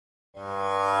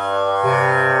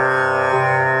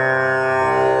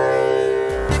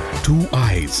2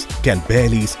 eyes can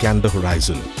barely scan the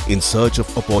horizon in search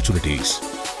of opportunities.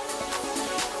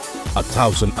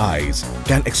 1,000 eyes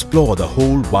can explore the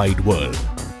whole wide world.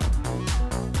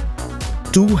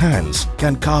 2 hands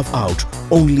can carve out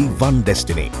only one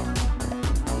destiny.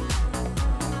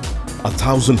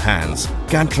 1,000 hands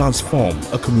can transform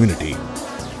a community.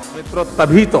 मित्रों,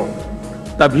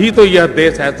 तभी तो यह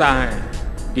देश ऐसा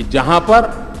है कि जहां पर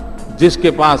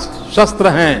जिसके पास शस्त्र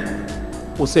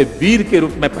हैं उसे वीर के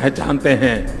रूप में पहचानते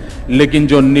हैं, लेकिन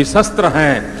जो निशस्त्र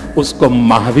हैं उसको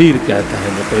महावीर कहते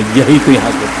हैं। मित्रों, यही तो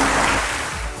यहां से है।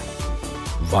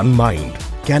 One mind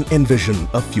can envision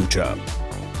a future.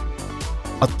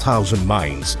 1,000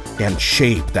 minds can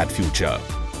shape that future.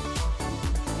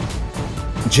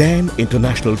 Jain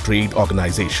International Trade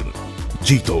Organization,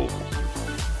 JITO.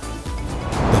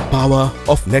 The power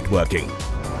of networking.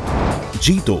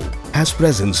 JITO has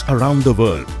presence around the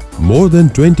world. More than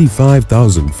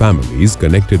 25,000 families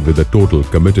connected with a total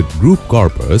committed group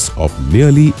corpus of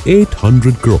nearly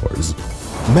 800 crores.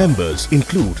 Members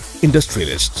include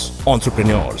industrialists,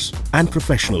 entrepreneurs and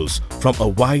professionals from a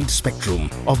wide spectrum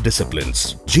of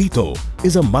disciplines. JITO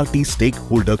is a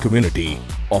multi-stakeholder community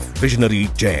of visionary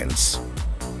Jains.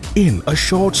 In a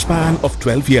short span of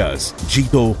 12 years,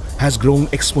 JITO has grown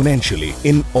exponentially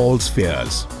in all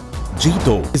spheres.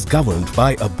 JITO is governed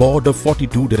by a board of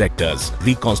 42 directors,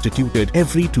 reconstituted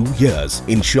every 2 years,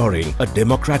 ensuring a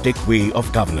democratic way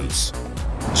of governance.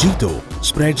 JITO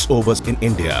spreads over in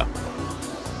India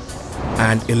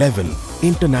and 11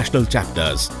 international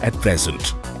chapters at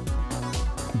present.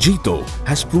 JITO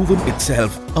has proven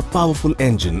itself a powerful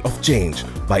engine of change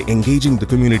by engaging the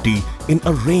community in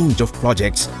a range of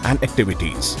projects and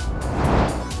activities.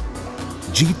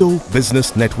 JITO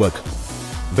Business Network,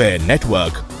 where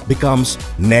network becomes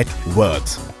net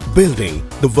worth, building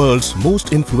the world's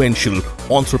most influential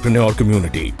entrepreneur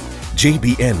community.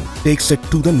 JBN takes it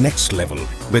to the next level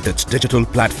with its digital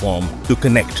platform to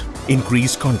connect,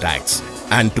 increase contacts,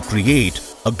 and to create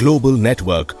a global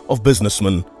network of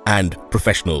businessmen and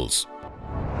professionals.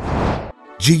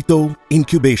 JITO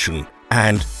Incubation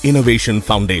and Innovation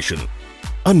Foundation,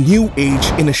 a new age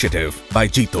initiative by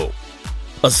JITO,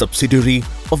 a subsidiary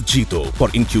of JITO for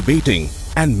incubating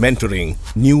and mentoring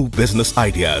new business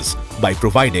ideas by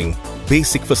providing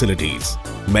basic facilities,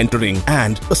 mentoring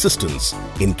and assistance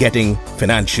in getting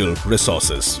financial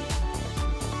resources.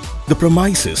 The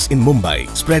premises in Mumbai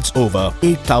spreads over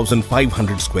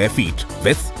 8,500 square feet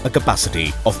with a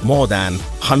capacity of more than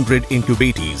 100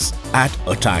 incubatees at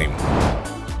a time.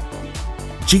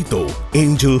 JITO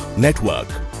Angel Network,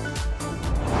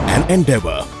 an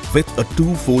endeavor with a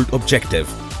twofold objective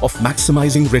of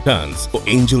maximizing returns for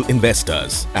angel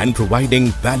investors and providing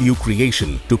value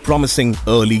creation to promising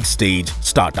early-stage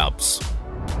startups.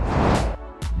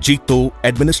 JITO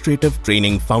Administrative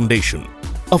Training Foundation,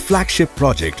 a flagship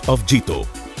project of JITO,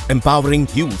 empowering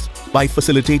youth by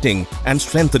facilitating and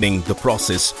strengthening the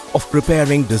process of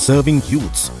preparing deserving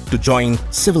youths to join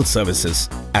civil services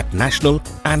at national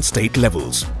and state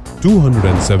levels.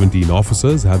 217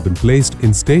 officers have been placed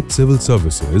in state civil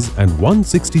services and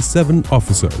 167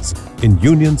 officers in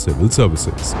union civil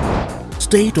services.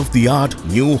 State-of-the-art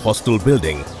new hostel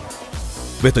building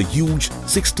with a huge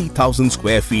 60,000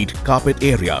 square feet carpet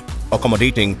area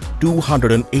accommodating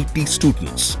 280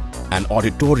 students, an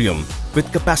auditorium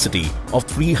with capacity of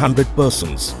 300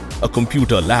 persons, a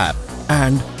computer lab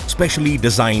and specially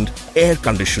designed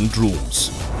air-conditioned rooms.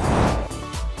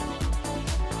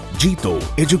 JITO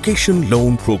Education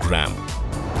Loan Program,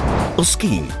 a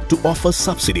scheme to offer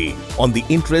subsidy on the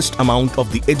interest amount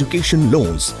of the education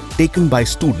loans taken by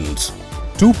students.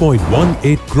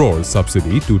 2.18 crore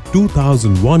subsidy to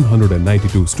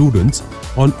 2,192 students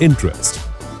on interest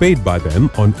paid by them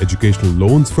on educational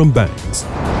loans from banks.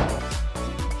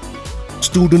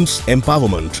 Students'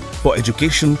 Empowerment for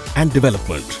Education and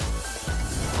Development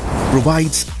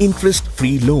provides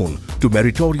interest-free loan to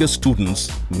meritorious students,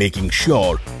 making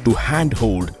sure to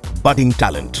handhold budding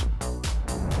talent.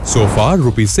 So far,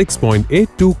 rupees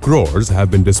 6.82 crores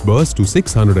have been disbursed to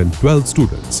 612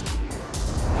 students.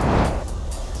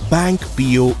 Bank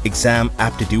PO Exam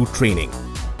Aptitude Training.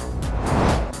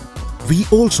 We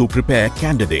also prepare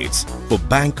candidates for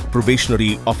Bank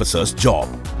Probationary Officer's job.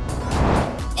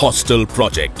 Hostel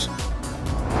Project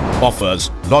offers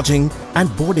lodging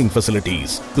and boarding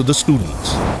facilities to the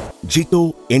students.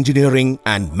 JITO Engineering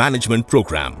and Management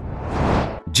Program.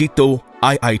 JITO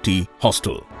IIT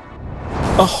Hostel,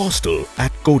 a hostel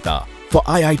at Kota for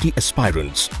IIT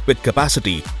aspirants with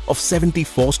capacity of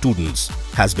 74 students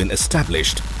has been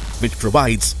established, which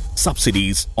provides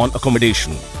subsidies on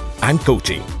accommodation and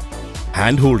coaching,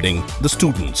 hand-holding the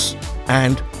students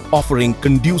and offering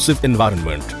conducive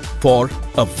environment for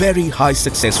a very high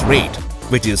success rate,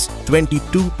 which is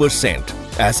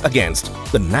 22% as against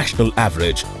the national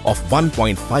average of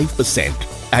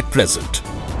 1.5% at present.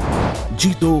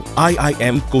 JITO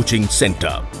IIM Coaching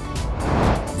Center,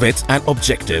 with an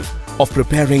objective of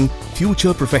preparing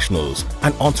future professionals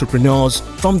and entrepreneurs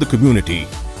from the community,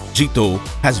 JITO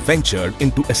has ventured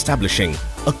into establishing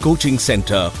a coaching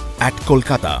center at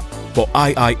Kolkata for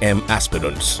IIM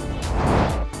aspirants.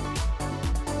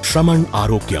 Shraman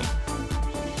Arogyam,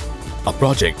 a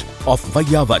project of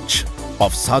Vaiyavach,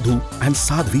 of Sadhu and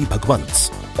Sadhvi Bhagwants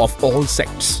of all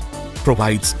sects,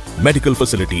 provides medical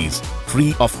facilities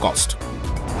free of cost.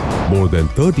 More than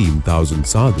 13,000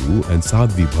 Sadhu and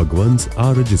Sadhvi Bhagwants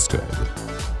are registered.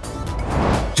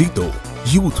 JITO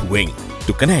Youth Wing,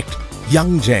 to connect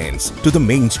young Jains to the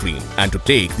mainstream and to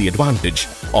take the advantage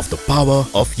of the power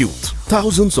of youth.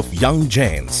 Thousands of young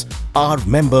Jains are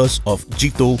members of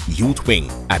JITO Youth Wing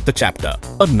at the chapter.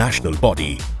 A national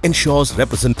body ensures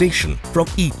representation from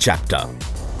each chapter.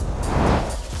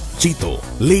 JITO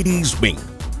Ladies Wing,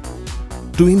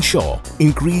 to ensure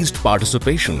increased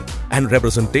participation and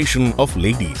representation of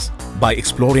ladies by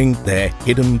exploring their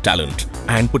hidden talent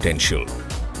and potential.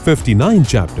 59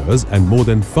 chapters and more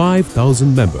than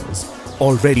 5,000 members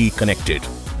already connected.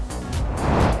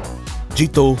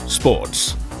 JITO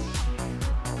Sports,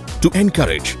 to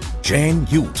encourage Jain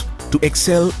youth to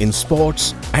excel in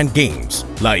sports and games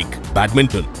like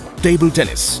badminton, table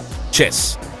tennis,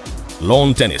 chess,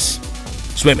 lawn tennis,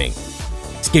 swimming,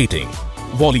 skating,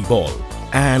 volleyball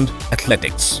and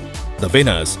athletics. The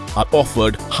winners are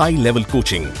offered high-level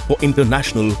coaching for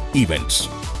international events.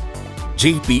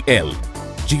 JPL,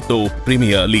 JITO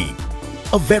Premier League,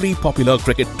 a very popular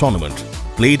cricket tournament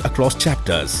played across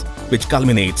chapters, which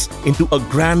culminates into a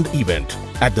grand event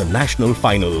at the national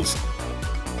finals.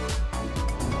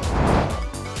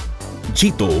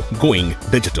 JITO Going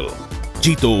Digital,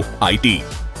 JITO IT,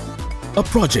 a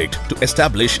project to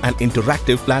establish an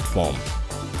interactive platform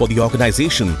for the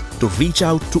organization to reach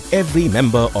out to every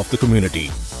member of the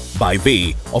community by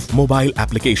way of mobile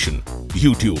application,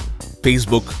 YouTube,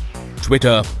 Facebook,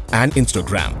 Twitter and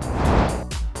Instagram.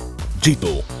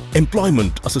 JITO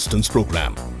Employment Assistance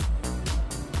Program,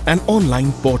 an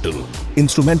online portal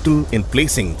instrumental in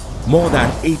placing more than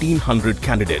 1,800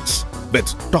 candidates with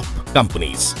top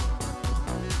companies.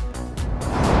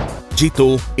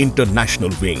 JITO International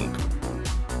Wing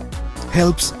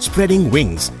helps spreading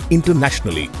wings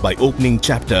internationally by opening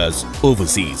chapters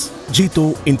overseas.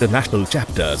 JITO International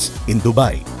chapters in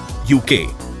Dubai, UK,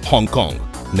 Hong Kong,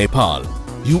 Nepal,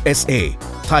 USA,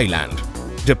 Thailand,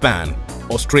 Japan,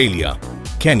 Australia,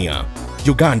 Kenya,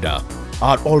 Uganda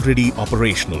are already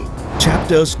operational.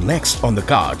 Chapters next on the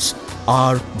cards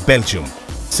are Belgium,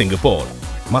 Singapore,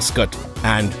 Muscat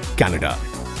and Canada.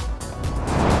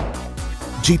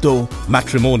 JITO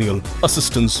Matrimonial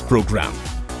Assistance Program,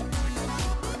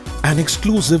 an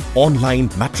exclusive online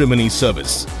matrimony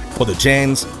service for the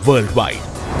Jains worldwide.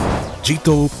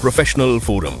 JITO Professional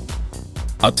Forum,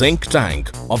 a think tank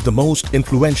of the most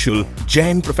influential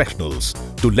Jain professionals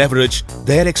to leverage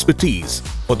their expertise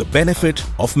for the benefit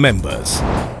of members.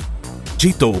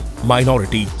 JITO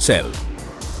Minority Cell,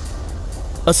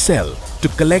 a cell to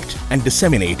collect and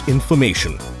disseminate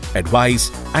information,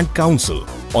 advice and counsel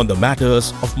on the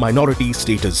matters of minority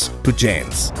status to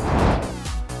Jains.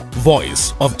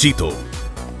 Voice of JITO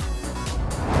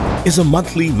is a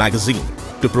monthly magazine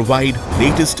to provide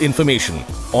latest information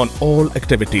on all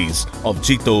activities of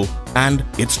JITO and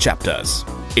its chapters.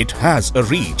 It has a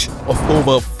reach of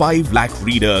over 5 lakh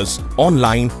readers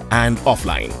online and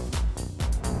offline.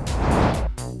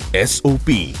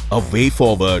 SOP, a way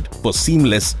forward for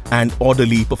seamless and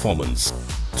orderly performance.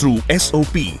 Through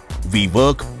SOP, we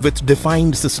work with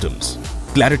defined systems,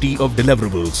 clarity of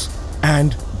deliverables,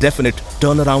 and definite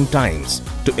turnaround times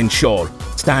to ensure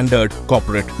standard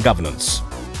corporate governance.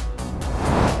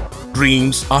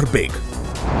 Dreams are big,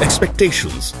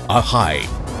 expectations are high,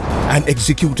 and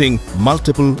executing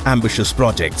multiple ambitious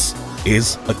projects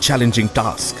is a challenging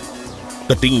task.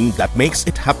 The team that makes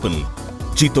it happen,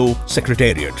 JITO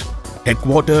Secretariat,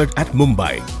 headquartered at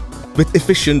Mumbai, with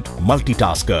efficient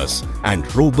multitaskers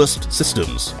and robust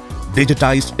systems,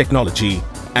 digitized technology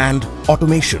and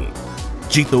automation,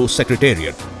 JITO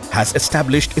Secretariat has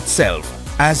established itself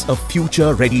as a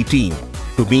future-ready team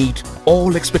to meet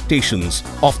all expectations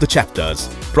of the chapters,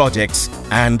 projects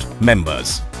and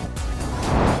members.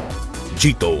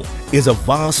 JITO is a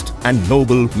vast and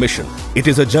noble mission. It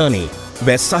is a journey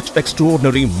where such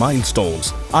extraordinary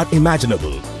milestones are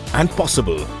imaginable and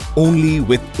possible only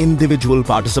with individual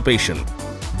participation,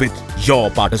 with your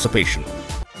participation.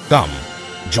 Come,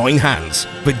 Join hands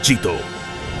with JITO.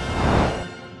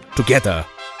 Together,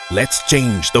 let's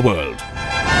change the world.